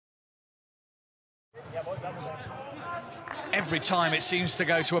Every time it seems to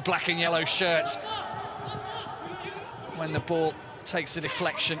go to a black and yellow shirt when the ball takes a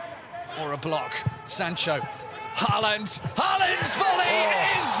deflection or a block. Sancho, Haaland's volley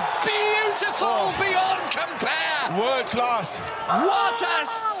is beautiful beyond compare. World class. What a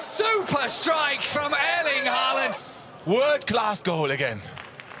super strike from Erling Haaland. World class goal again.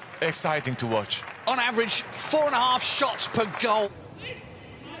 Exciting to watch. On average, 4.5 shots per goal.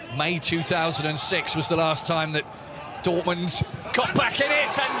 May 2006 was the last time that Dortmund got back in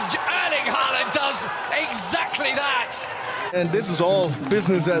it, and Erling Haaland does exactly that. And this is all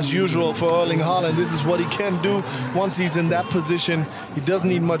business as usual for Erling Haaland. This is what he can do once he's in that position. He doesn't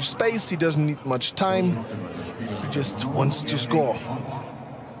need much space, he doesn't need much time. He just wants to score.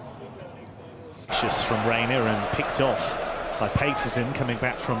 Just from Reina and picked off by Peterson, coming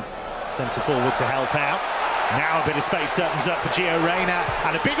back from centre forward to help out. Now a bit of space opens up for Gio Reyna,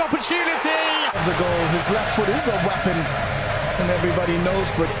 and a big opportunity! The goal, his left foot is a weapon, and everybody knows,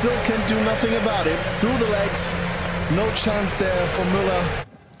 but still can do nothing about it. Through the legs, no chance there for Müller.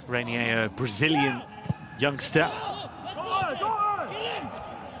 Reina, a Brazilian youngster.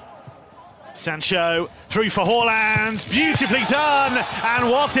 Sancho, through for Haaland, beautifully done, and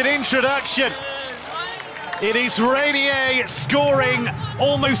what an introduction! It is Reina scoring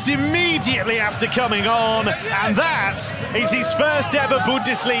almost immediately after coming on, and that is his first ever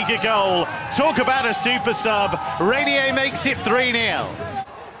Bundesliga goal. Talk about a super sub. Reina makes it 3-0.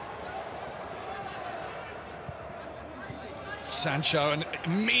 Sancho, and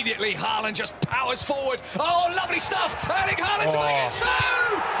immediately Haaland just powers forward. Oh, lovely stuff! Erling Haaland to make it 2!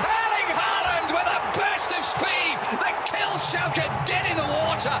 Erling Haaland with a burst of speed that kills Schalke dead in the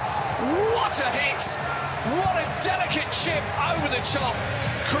water. What a hit! What a delicate chip over the top,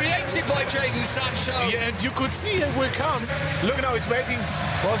 created by Jadon Sancho. Yeah, and you could see it will come. Look now, he's waiting.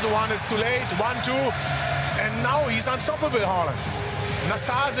 Was the one is too late, 1-2. And now he's unstoppable, Haaland.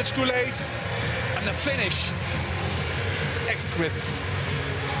 Nastasic too late. And the finish. Exquisite.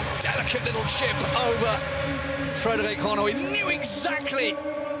 Delicate little chip over Frederick Horno. He knew exactly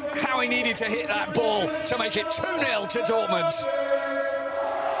how he needed to hit that ball to make it 2-0 to Dortmund.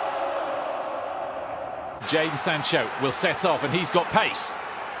 Jadon Sancho will set off, and he's got pace.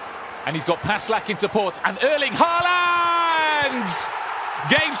 And he's got pass lacking support. And Erling Haaland!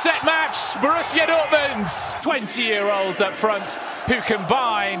 Game, set, match, Borussia Dortmund. 20-year-olds up front who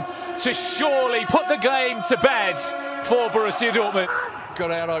combine to surely put the game to bed for Borussia Dortmund.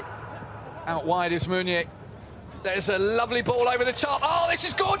 Guerrero out wide is Meunier. There's a lovely ball over the top. Oh, this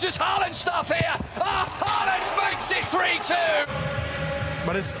is gorgeous Haaland stuff here. Oh, Haaland makes it 3-2.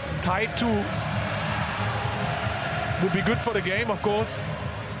 But it's tied to... would be good for the game, of course.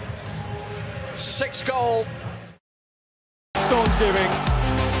 6-goal. Stone's doing.